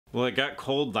Well, it got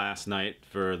cold last night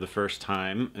for the first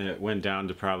time. It went down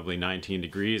to probably 19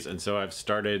 degrees, and so I've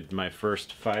started my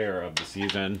first fire of the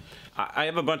season. I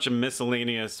have a bunch of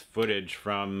miscellaneous footage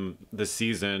from the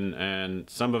season, and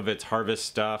some of it's harvest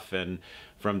stuff and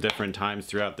from different times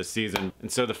throughout the season. And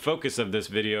so the focus of this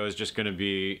video is just going to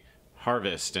be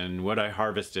harvest and what I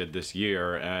harvested this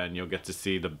year, and you'll get to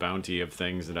see the bounty of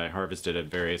things that I harvested at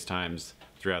various times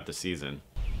throughout the season.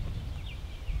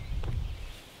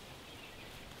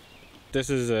 This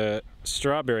is a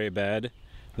strawberry bed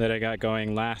that I got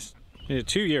going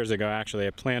 2 years ago actually. I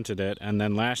planted it, and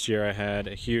then last year I had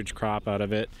a huge crop out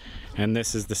of it, and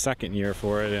this is the second year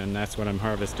for it, and that's what I'm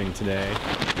harvesting today.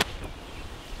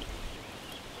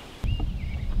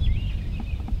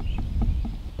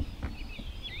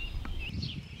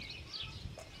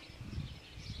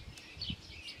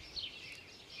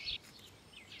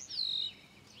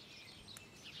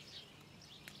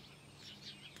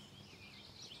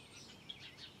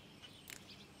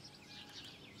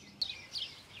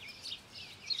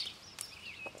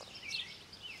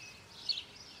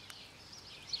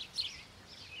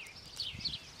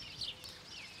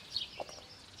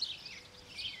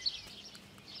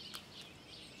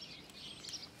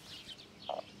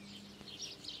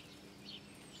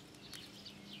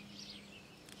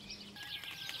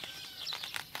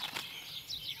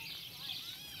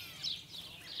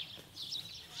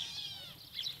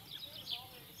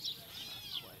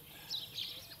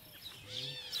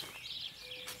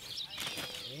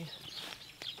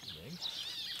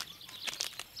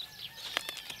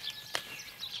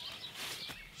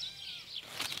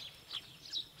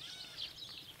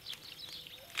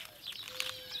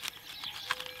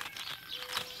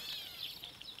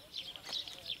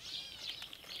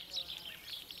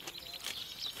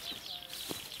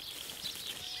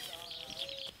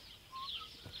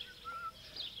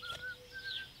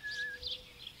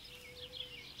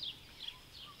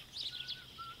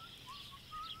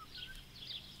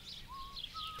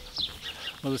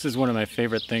 Well, this is one of my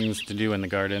favorite things to do in the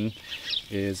garden,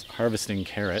 is harvesting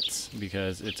carrots,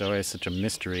 because it's always such a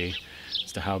mystery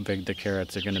as to how big the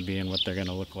carrots are going to be and what they're going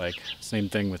to look like. Same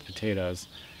thing with potatoes.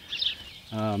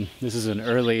 This is an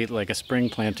early, like a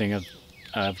spring planting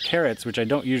of carrots, which I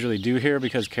don't usually do here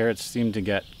because carrots seem to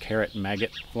get carrot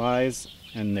maggot flies,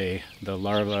 and the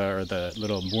larva or the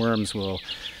little worms will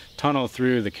tunnel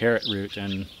through the carrot root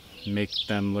and make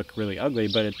them look really ugly.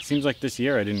 But it seems like this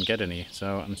year I didn't get any,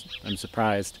 so I'm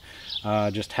surprised.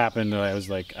 Just happened that I was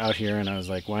like out here and I was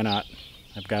like, why not?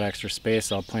 I've got extra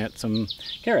space, I'll plant some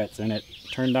carrots, and it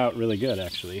turned out really good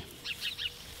actually.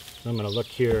 So I'm gonna look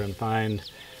here and find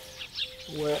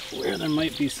where there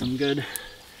might be some good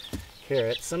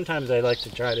carrots. Sometimes I like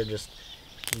to try to just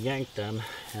yank them,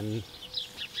 and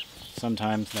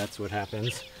sometimes that's what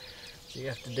happens. So you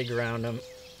have to dig around them.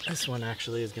 This one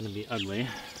actually is going to be ugly.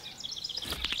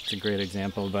 It's a great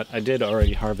example, but I did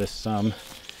already harvest some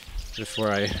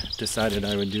before I decided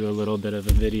I would do a little bit of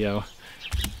a video.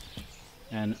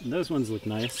 And those ones look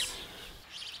nice.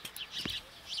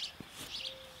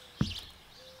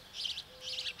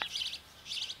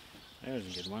 There's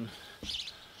a good one. Look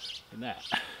at that.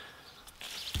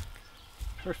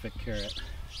 Perfect carrot.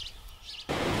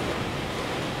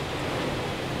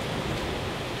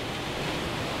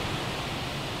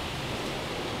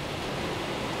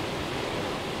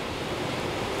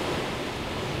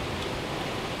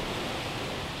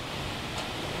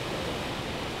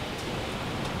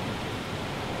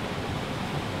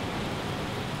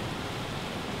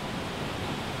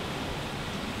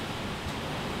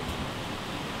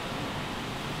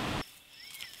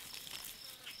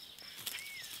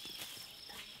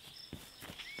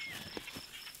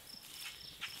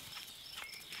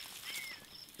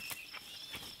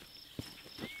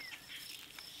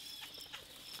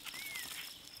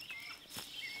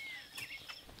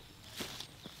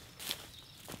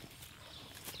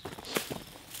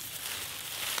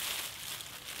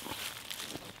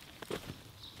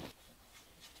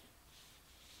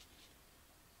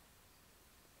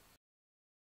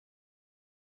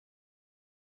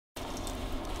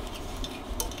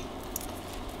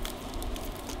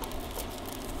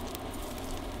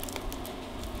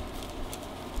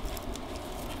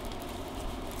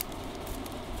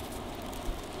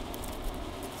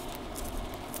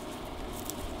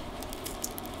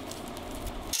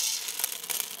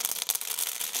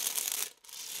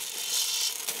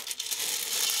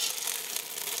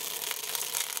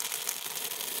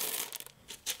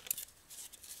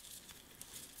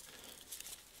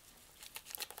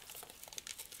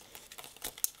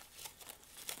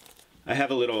 I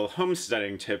have a little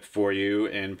homesteading tip for you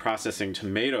in processing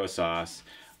tomato sauce.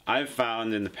 I've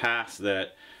found in the past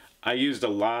that I used a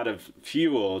lot of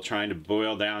fuel trying to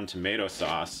boil down tomato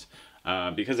sauce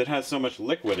because it has so much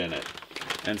liquid in it.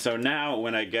 And so now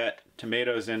when I get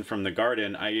tomatoes in from the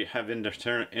garden, I have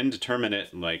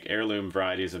indeterminate like heirloom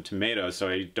varieties of tomatoes, so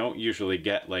I don't usually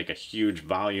get like a huge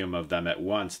volume of them at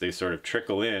once. They sort of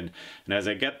trickle in, and as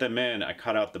I get them in, I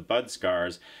cut out the bud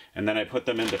scars, and then I put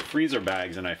them into freezer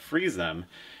bags and I freeze them,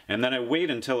 and then I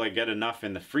wait until I get enough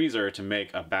in the freezer to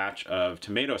make a batch of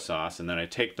tomato sauce, and then I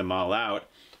take them all out.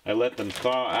 I let them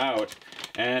thaw out,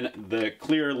 and the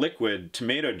clear liquid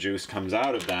tomato juice comes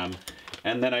out of them,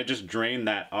 and then I just drain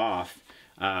that off.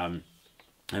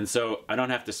 And so I don't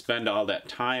have to spend all that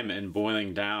time in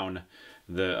boiling down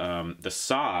the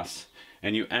sauce,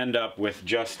 and you end up with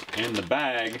just in the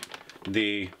bag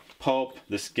the pulp,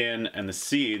 the skin, and the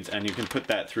seeds, and you can put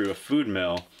that through a food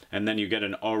mill, and then you get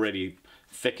an already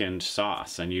thickened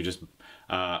sauce, and you just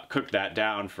cook that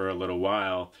down for a little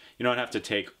while. You don't have to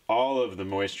take all of the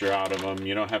moisture out of them.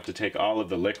 You don't have to take all of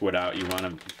the liquid out. You want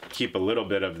to keep a little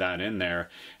bit of that in there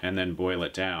and then boil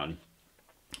it down.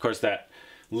 Of course, that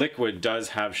liquid does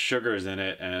have sugars in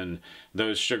it, and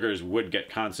those sugars would get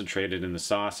concentrated in the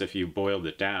sauce if you boiled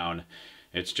it down.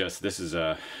 It's just, this is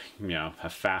a, you know, a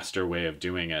faster way of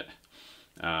doing it,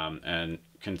 and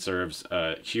conserves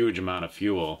a huge amount of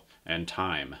fuel and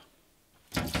time.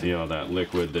 See all that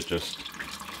liquid that just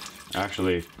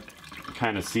actually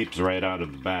kind of seeps right out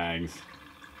of the bags.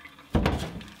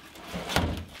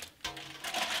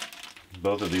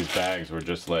 Both of these bags were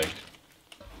just like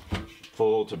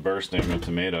full to bursting with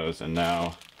tomatoes, and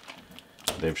now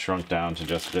they've shrunk down to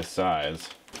just this size.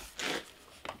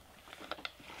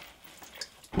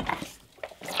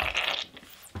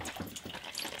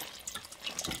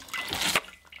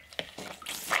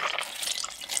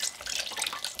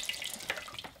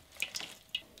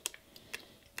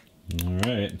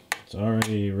 Alright, it's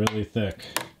already really thick.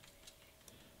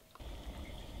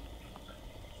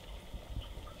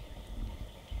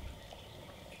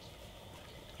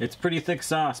 It's pretty thick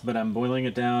sauce, but I'm boiling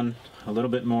it down a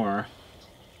little bit more,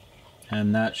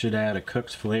 and that should add a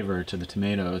cooked flavor to the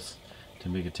tomatoes to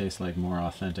make it taste like more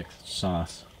authentic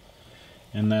sauce.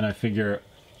 And then I figure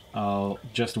I'll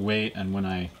just wait, and when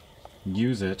I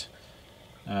use it,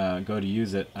 go to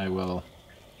use it, I will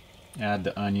add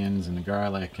the onions and the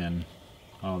garlic and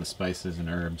all the spices and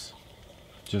herbs.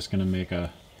 Just gonna make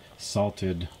a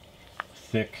salted,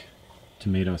 thick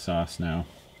tomato sauce now.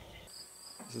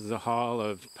 This is a haul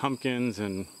of pumpkins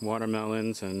and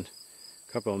watermelons and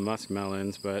a couple of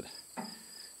muskmelons, but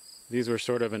these were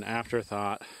sort of an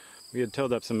afterthought. We had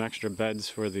tilled up some extra beds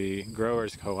for the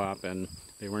growers co-op, and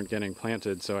they weren't getting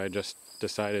planted, so I just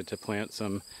decided to plant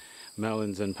some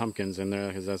melons and pumpkins in there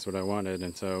because that's what I wanted.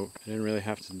 And so I didn't really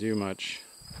have to do much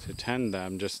to tend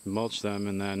them, just mulch them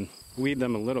and then weed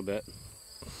them a little bit.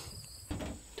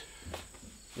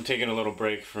 I'm taking a little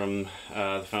break from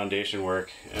the foundation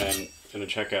work and going to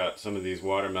check out some of these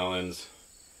watermelons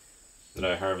that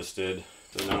I harvested.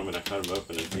 So now I'm going to cut them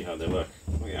open and see how they look.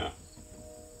 Oh yeah,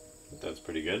 I think that's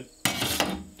pretty good.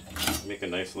 Make a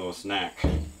nice little snack.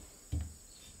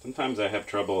 Sometimes I have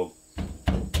trouble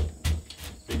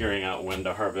figuring out when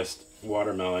to harvest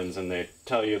watermelons, and they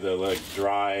tell you the like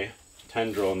dry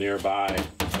tendril nearby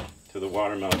to the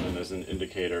watermelon as an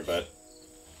indicator, but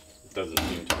it doesn't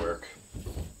seem to work.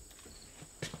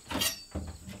 Let's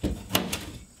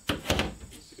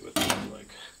see what they look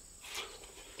like.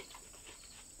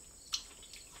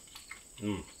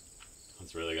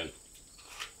 That's really good.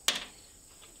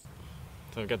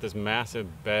 So I've got this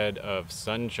massive bed of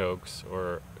sunchokes,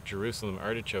 or Jerusalem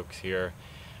artichokes here,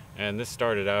 and this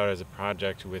started out as a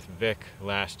project with Vic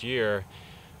last year.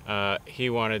 He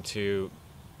wanted to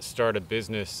start a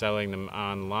business selling them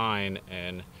online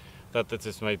and thought that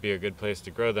this might be a good place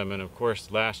to grow them. And of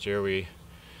course last year we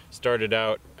started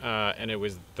out and it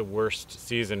was the worst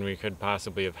season we could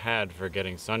possibly have had for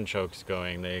getting sunchokes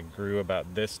going. They grew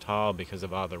about this tall because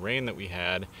of all the rain that we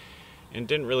had, and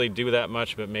didn't really do that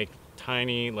much but make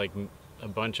tiny, like a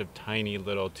bunch of tiny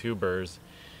little tubers.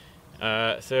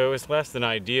 So it was less than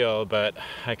ideal, but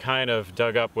I kind of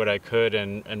dug up what I could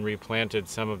and replanted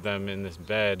some of them in this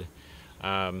bed.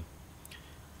 And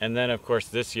then of course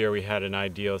this year we had an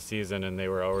ideal season and they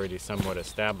were already somewhat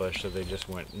established, so they just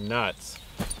went nuts.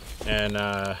 And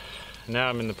now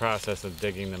I'm in the process of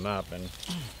digging them up, and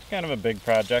it's kind of a big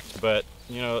project, but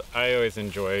you know, I always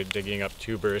enjoy digging up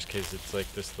tubers because it's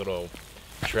like this little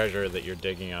treasure that you're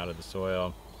digging out of the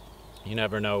soil. You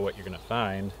never know what you're gonna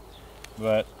find,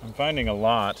 but I'm finding a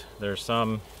lot. There's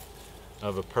some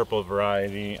of a purple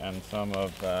variety and some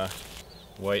of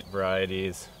white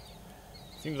varieties.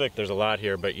 Seems like there's a lot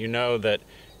here, but you know that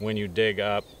when you dig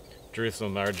up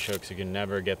Jerusalem artichokes, you can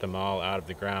never get them all out of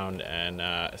the ground, and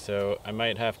so I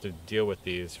might have to deal with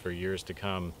these for years to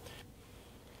come.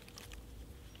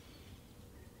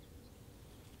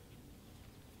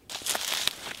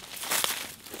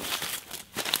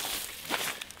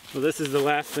 Well, this is the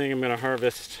last thing I'm going to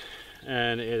harvest,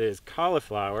 and it is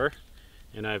cauliflower,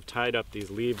 and I've tied up these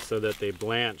leaves so that they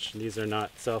blanch. These are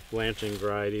not self-blanching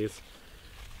varieties.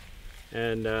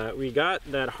 And we got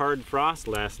that hard frost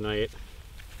last night,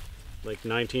 like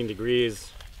 19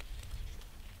 degrees,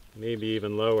 maybe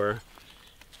even lower.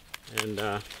 And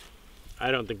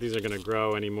I don't think these are going to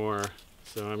grow anymore,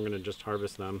 so I'm going to just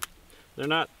harvest them. They're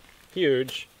not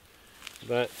huge,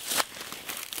 but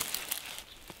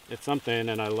it's something,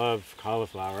 and I love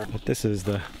cauliflower. But this is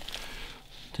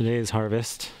today's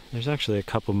harvest. There's actually a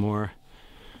couple more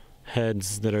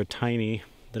heads that are tiny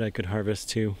that I could harvest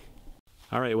too.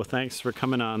 All right, well, thanks for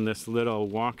coming on this little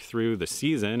walk through the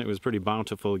season. It was a pretty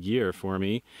bountiful year for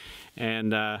me.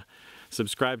 And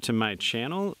subscribe to my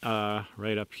channel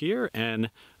right up here, and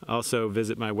also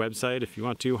visit my website if you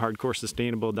want to,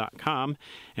 hardcoresustainable.com,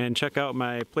 and check out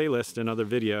my playlist and other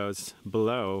videos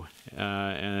below,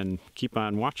 and keep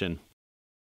on watching.